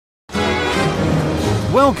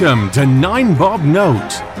Welcome to 9 Bob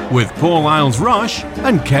Note with Paul Isles-Rush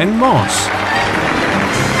and Ken Moss.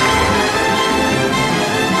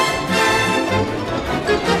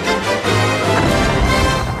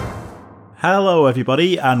 Hello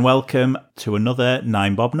everybody and welcome to another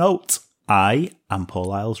 9 Bob Note. I am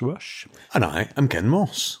Paul Isles-Rush. And I am Ken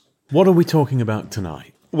Moss. What are we talking about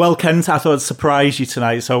tonight? Well, Kent, I thought I'd surprise you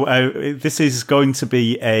tonight. So this is going to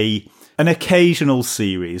be an occasional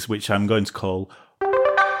series, which I'm going to call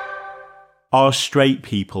Are Straight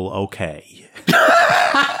People Okay?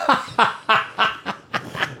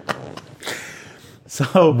 So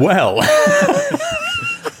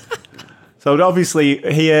obviously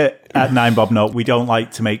here at 9 Bob Note, we don't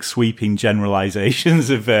like to make sweeping generalisations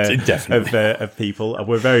of people.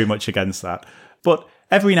 We're very much against that. But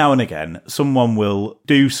every now and again, someone will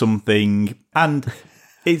do something, and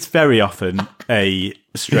it's very often a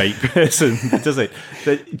straight person, does it?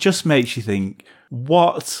 That just makes you think,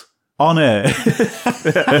 what on earth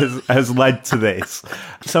has led to this?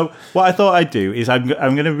 So what I thought I'd do is I'm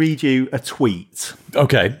going to read you a tweet.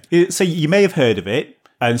 Okay. So you may have heard of it,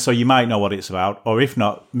 and so you might know what it's about, or if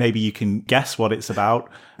not, maybe you can guess what it's about,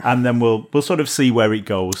 and then we'll sort of see where it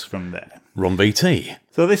goes from there. Ron BT.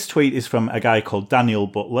 So this tweet is from a guy called Daniel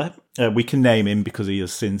Butler. We can name him because he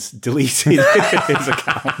has since deleted his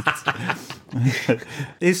account.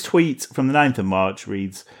 His tweet from the 9th of March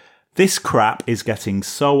reads, "This crap is getting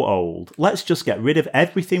so old. Let's just get rid of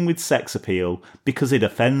everything with sex appeal because it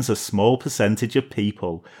offends a small percentage of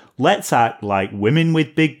people. Let's act like women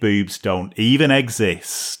with big boobs don't even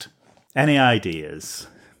exist." Any ideas?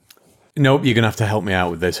 Nope, you're going to have to help me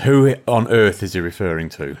out with this. Who on earth is he referring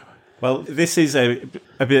to? Well, this is a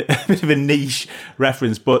bit of a niche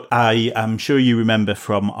reference, but I am sure you remember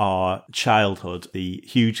from our childhood the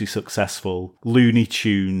hugely successful Looney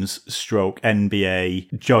Tunes /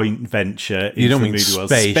 NBA joint venture. You don't mean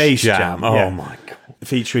Space Jam? Oh, yeah. My God.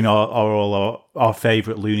 Featuring all our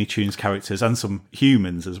favourite Looney Tunes characters and some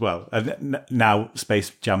humans as well. And now Space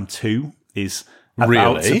Jam 2 is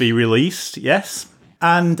about to be released, yes.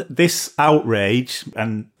 And this outrage,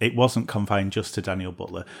 and it wasn't confined just to Daniel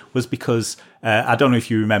Butler, was because, I don't know if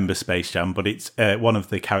you remember Space Jam, but it's one of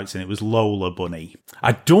the characters in it was Lola Bunny.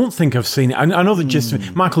 I don't think I've seen it. I know that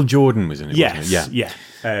just Michael Jordan was in it, Yes, wasn't it?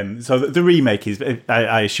 Yeah. So the remake is,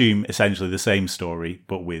 I assume, essentially the same story,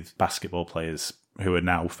 but with basketball players who are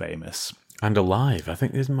now famous. And alive. I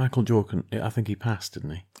think, isn't Michael Jordan, I think he passed, didn't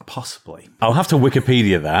he? Possibly. I'll have to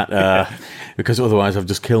Wikipedia that, because otherwise I've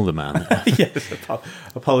just killed a man. Yes,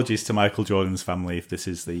 apologies to Michael Jordan's family if this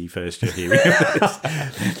is the first you're hearing of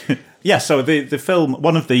this. Yeah, so the film,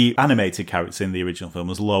 one of the animated characters in the original film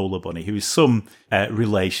was Lola Bunny, who is some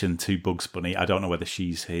relation to Bugs Bunny. I don't know whether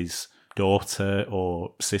she's his daughter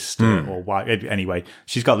or sister or wife. Anyway,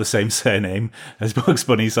 she's got the same surname as Bugs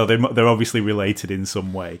Bunny, so they're obviously related in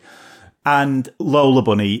some way. And Lola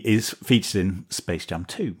Bunny is featured in Space Jam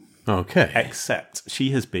 2. Okay. Except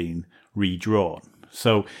she has been redrawn.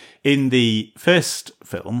 So in the first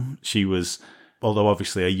film, she was, although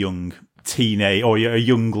obviously a young teenage or a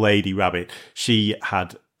young lady rabbit, she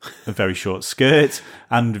had a very short skirt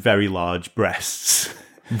and very large breasts.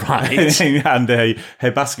 Right. And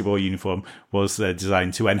her basketball uniform was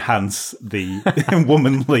designed to enhance the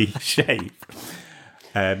womanly shape.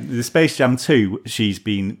 The Space Jam 2, she's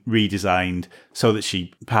been redesigned so that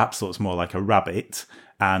she perhaps looks more like a rabbit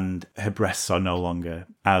and her breasts are no longer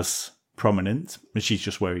as prominent. She's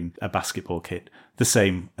just wearing a basketball kit, the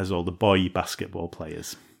same as all the boy basketball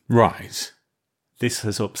players. Right. This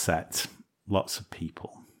has upset lots of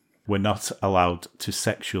people. We're not allowed to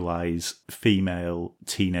sexualise female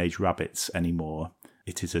teenage rabbits anymore.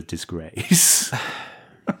 It is a disgrace.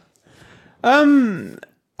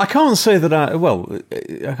 I can't say that I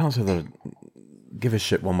give a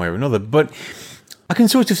shit one way or another, but I can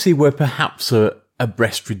sort of see where perhaps a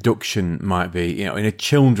breast reduction might be, in a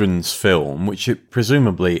children's film, which it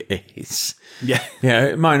presumably is. Yeah. Yeah,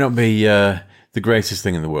 it might not be the greatest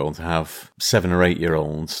thing in the world to have 7 or 8 year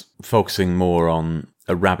olds focusing more on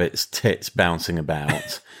a rabbit's tits bouncing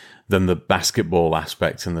about than the basketball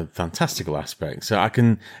aspect and the fantastical aspect. So I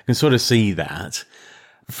can sort of see that.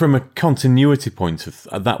 From a continuity point of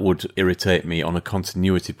that would irritate me on a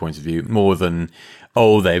continuity point of view more than,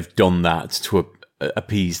 they've done that to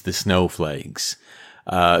appease the snowflakes.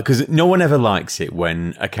 Because no one ever likes it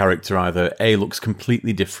when a character either A, looks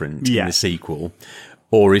completely different in the sequel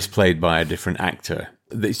or is played by a different actor.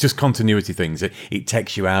 It's just continuity things. It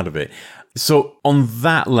takes you out of it. So on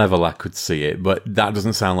that level, I could see it, but that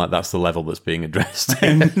doesn't sound like that's the level that's being addressed.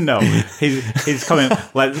 No, his comment,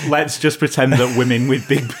 let's just pretend that women with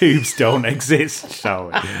big boobs don't exist,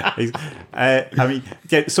 shall we?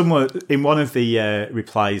 Someone in one of the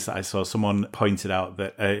replies that I saw, someone pointed out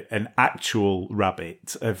that an actual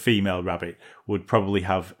rabbit, a female rabbit, would probably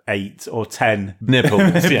have 8 or 10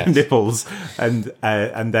 nipples, nipples,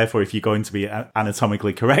 and therefore, if you're going to be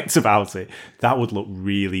anatomically correct about it, that would look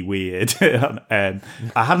really weird. I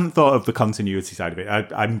hadn't thought of the continuity side of it.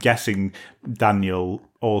 I'm guessing Daniel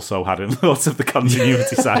also hadn't thought of the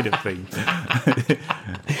continuity side of things.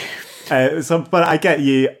 But I get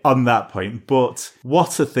you on that point. But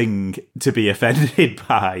what a thing to be offended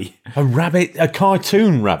by. A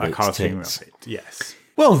cartoon rabbit. A cartoon rabbit, yes.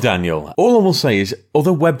 Well, Daniel, all I will say is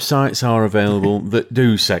other websites are available that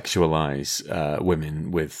do sexualise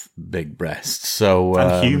women with big breasts.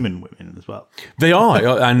 And human women as well. They are,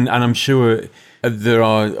 and I'm sure there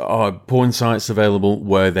are porn sites available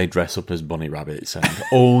where they dress up as bunny rabbits and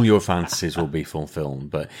all your fantasies will be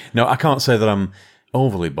fulfilled. But no, I can't say that I'm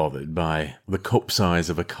overly bothered by the cup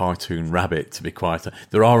size of a cartoon rabbit, to be quite.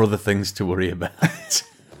 There are other things to worry about.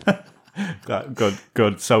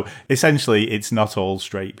 Good. So essentially, it's not all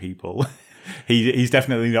straight people. He's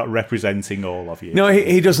definitely not representing all of you. No,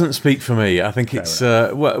 he doesn't speak for me. I think it's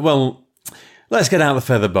well. Let's get out the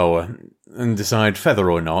feather boa and decide,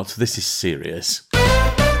 feather or not, this is serious.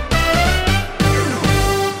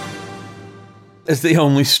 As the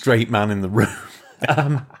only straight man in the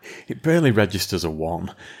room, it barely registers a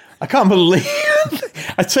 1. I can't believe.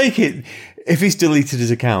 I take it. If he's deleted his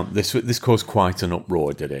account, this caused quite an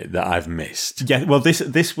uproar, did it, that I've missed? Yeah, well,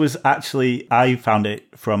 this was actually, I found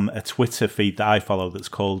it from a Twitter feed that I follow that's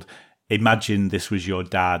called Imagine This Was Your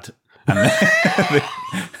Dad. And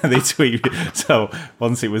they tweeted. So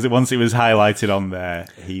once it was highlighted on there,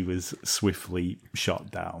 he was swiftly shot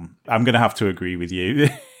down. I'm going to have to agree with you.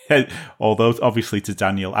 Although obviously to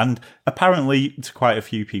Daniel and apparently to quite a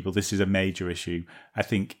few people, this is a major issue. I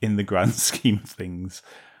think in the grand scheme of things,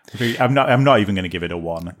 I'm not even going to give it a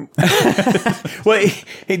 1. Well,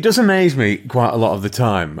 it does amaze me quite a lot of the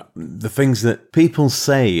time, the things that people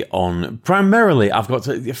say on, primarily,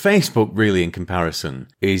 Facebook really in comparison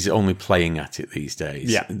is only playing at it these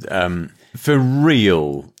days. Yeah. For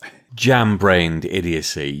real jam-brained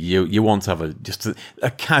idiocy, you want to have just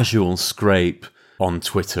a casual scrape on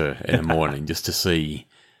Twitter in the morning just to see.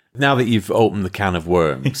 Now that you've opened the can of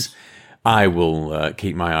worms, I will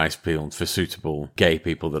keep my eyes peeled for suitable gay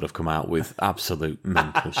people that have come out with absolute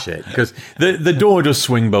mental shit. Because the door does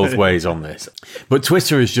swing both ways on this. But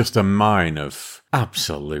Twitter is just a mine of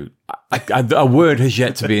absolute... A word has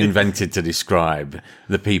yet to be invented to describe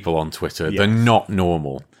the people on Twitter. Yes. They're not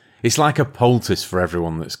normal. It's like a poultice for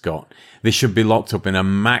everyone that's got. They should be locked up in a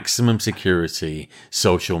maximum security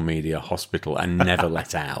social media hospital and never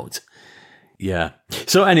let out. Yeah.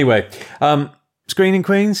 So anyway, Screening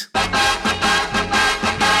Queens...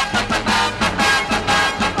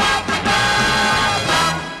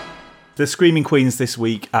 The Screaming Queens this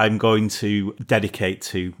week I'm going to dedicate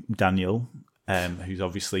to Daniel, who's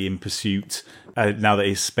obviously in pursuit, now that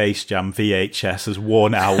his Space Jam VHS has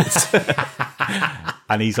worn out.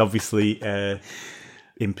 And he's obviously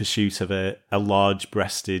in pursuit of a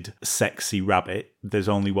large-breasted, sexy rabbit. There's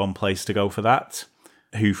only one place to go for that.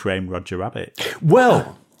 Who Framed Roger Rabbit?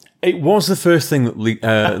 Well... It was the first thing that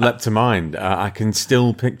leapt to mind. I can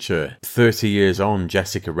still picture 30 years on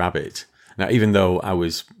Jessica Rabbit. Now, even though I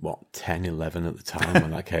was, 10, 11 at the time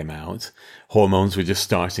when that came out, hormones were just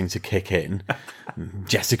starting to kick in.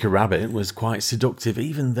 Jessica Rabbit was quite seductive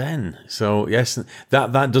even then. So, yes,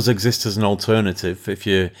 that does exist as an alternative.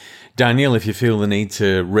 Daniel, if you feel the need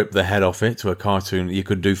to rip the head off it to a cartoon, you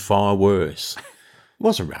could do far worse. It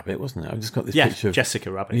was a rabbit, wasn't it? I've just got this picture of Jessica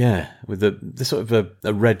Rabbit. Yeah, with the sort of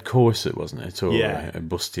a red corset, wasn't it? Or a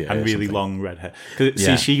bustier. And really long red hair.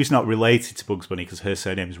 See, she's not related to Bugs Bunny because her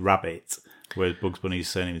surname's Rabbit, whereas Bugs Bunny's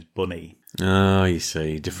surname is Bunny. Oh, you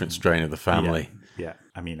see. Different strain of the family. Yeah.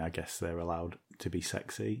 I mean, I guess they're allowed to be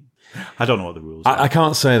sexy. I don't know what the rules are. I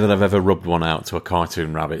can't say that I've ever rubbed one out to a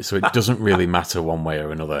cartoon rabbit, so it doesn't really matter one way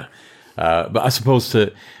or another. But I suppose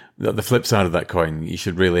the flip side of that coin, you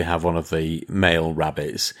should really have one of the male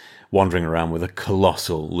rabbits wandering around with a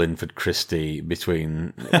colossal Linford Christie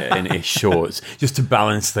in his shorts, just to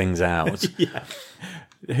balance things out. Yeah.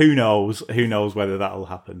 Who knows? Who knows whether that'll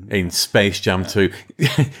happen? In Space Jam 2.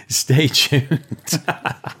 Stay tuned.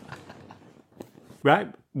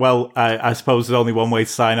 Right. Well, I suppose there's only one way to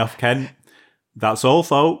sign off, Ken. That's all,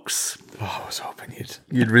 folks. Oh, I was hoping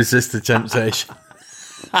you'd resist the temptation.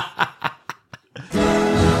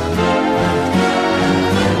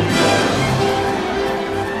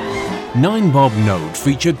 9 Bob Note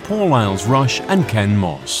featured Paul Isles-Rush and Ken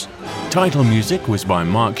Moss. Title music was by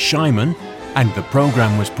Mark Scheiman, and the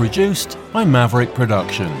programme was produced by Maverick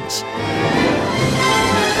Productions.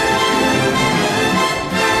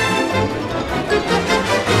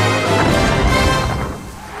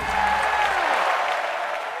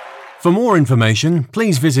 For more information,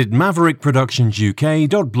 please visit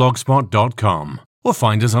maverickproductionsuk.blogspot.com or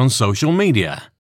find us on social media.